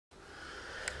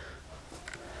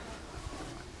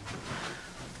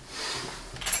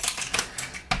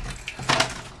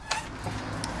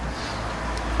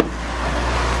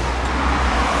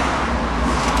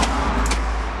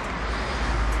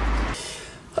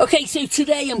Okay, so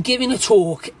today I'm giving a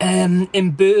talk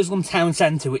in Burslem town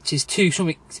centre, which is to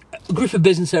a group of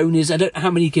business owners. I don't know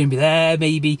how many are going to be there,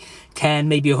 maybe 10,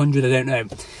 maybe 100, I don't know.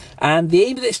 And the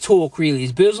aim of this talk really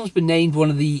is Burslem's been named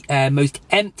one of the most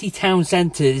empty town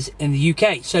centres in the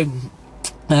UK. So,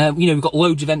 we've got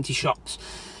loads of empty shops.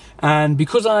 And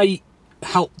because I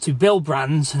help to build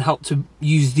brands and help to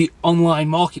use the online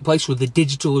marketplace or the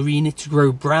digital arena to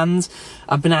grow brands,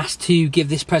 I've been asked to give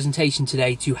this presentation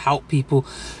today to help people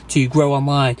to grow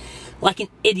online. Like an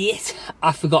idiot,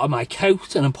 I forgot my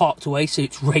coat and I'm parked away, so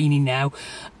it's raining now.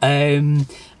 So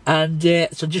I'm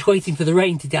just waiting for the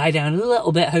rain to die down a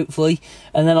little bit, hopefully,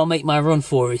 and then I'll make my run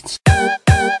for it.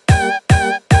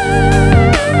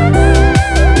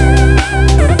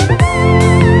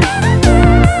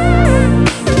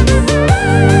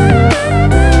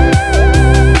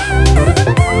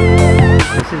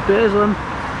 This is Burslem.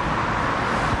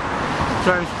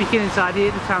 So I'm speaking inside here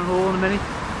at the town hall in a minute.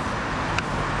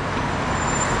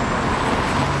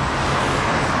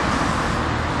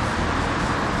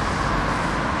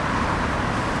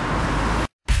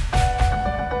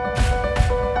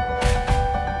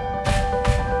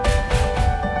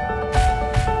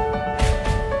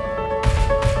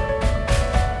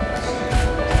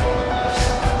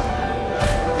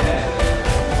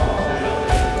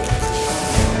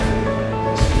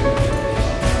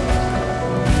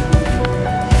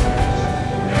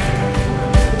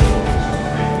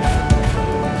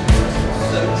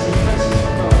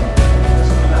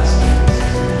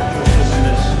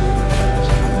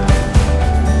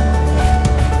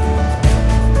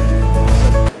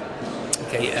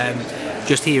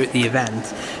 Just here at the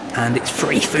event, and it's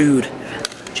free food.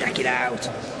 Check it out.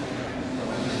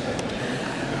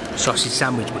 Sausage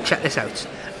sandwich, but check this out.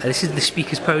 This is the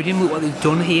speaker's podium. Look what they've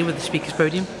done here with the speaker's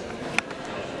podium.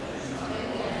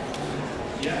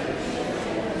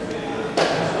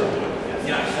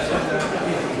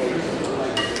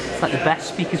 It's like the best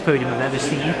speaker's podium I've ever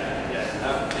seen.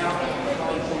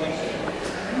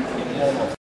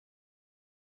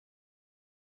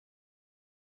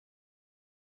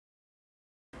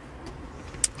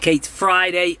 Okay, it's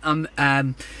Friday.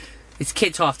 It's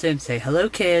kids' half term today. Hello,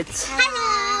 kids.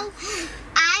 Hello.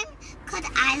 I'm called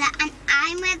Isla, and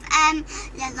I'm with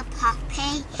little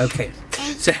Poppy. Okay.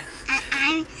 So.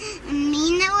 And me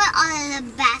and we're all the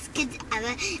best kids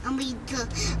ever, and we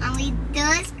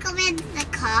just come into the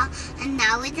car, and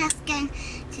now we're just going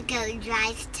to go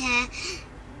drive to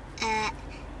Nanny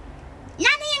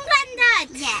and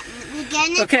Grandad. Yeah, we're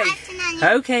going to drive to Nanny.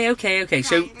 Okay.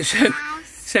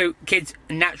 So kids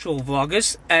are natural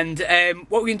vloggers, and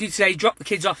what we're going to do today, drop the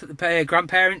kids off at the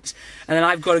grandparents, and then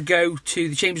I've got to go to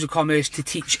the Chambers of Commerce to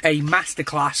teach a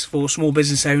masterclass for small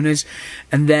business owners,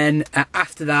 and then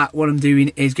after that what I'm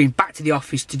doing is going back to the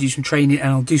office to do some training, and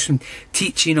I'll do some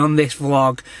teaching on this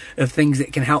vlog of things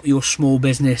that can help your small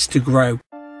business to grow.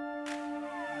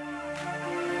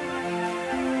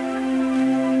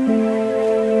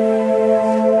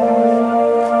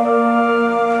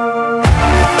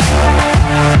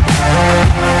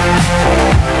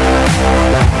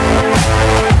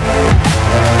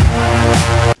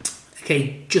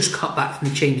 Okay, just got back from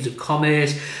the Chambers of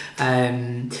Commerce.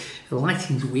 The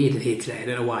lighting's weird in here today, I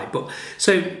don't know why. But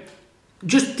so,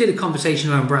 just did a conversation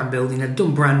around brand building. I've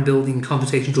done brand building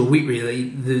conversations all week really.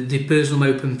 The Burslem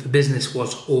Open for Business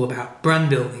was all about brand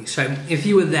building. So if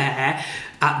you were there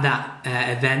at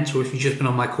that event, or if you've just been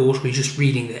on my course or you're just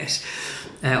reading this,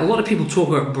 a lot of people talk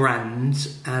about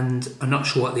brands and are not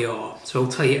sure what they are. So I'll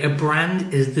tell you, a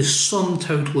brand is the sum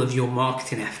total of your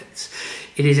marketing efforts.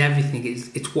 It is everything.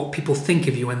 It's what people think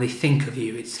of you when they think of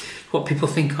you. It's what people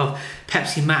think of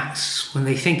Pepsi Max when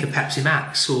they think of Pepsi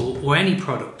Max, or any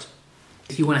product.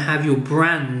 If you want to have your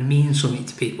brand mean something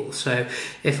to people. So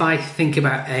if I think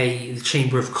about the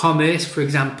Chamber of Commerce, for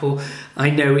example, I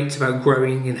know it's about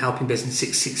growing and helping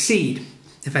businesses succeed.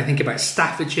 If I think about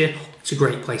Staffordshire, it's a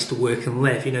great place to work and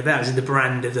live. You know, that is the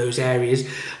brand of those areas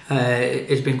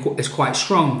is quite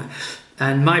strong.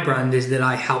 And my brand is that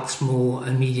I help small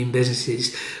and medium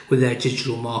businesses with their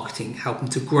digital marketing, help them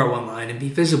to grow online and be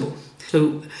visible.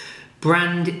 So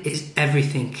brand is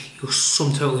everything, your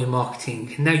sum total in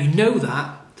marketing. And now you know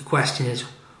that, the question is,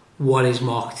 what is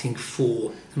marketing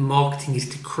for? And marketing is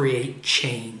to create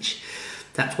change.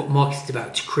 That's what marketing is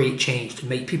about, to create change, to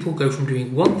make people go from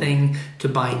doing one thing to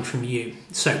buying from you.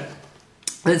 So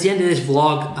that's the end of this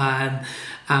vlog.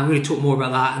 I'm going to talk more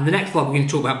about that. In the next vlog, we're going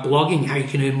to talk about blogging, how you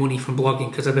can earn money from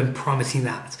blogging, because I've been promising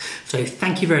that. So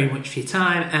thank you very much for your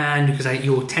time, and because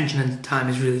your attention and time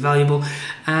is really valuable,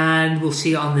 and we'll see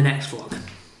you on the next vlog.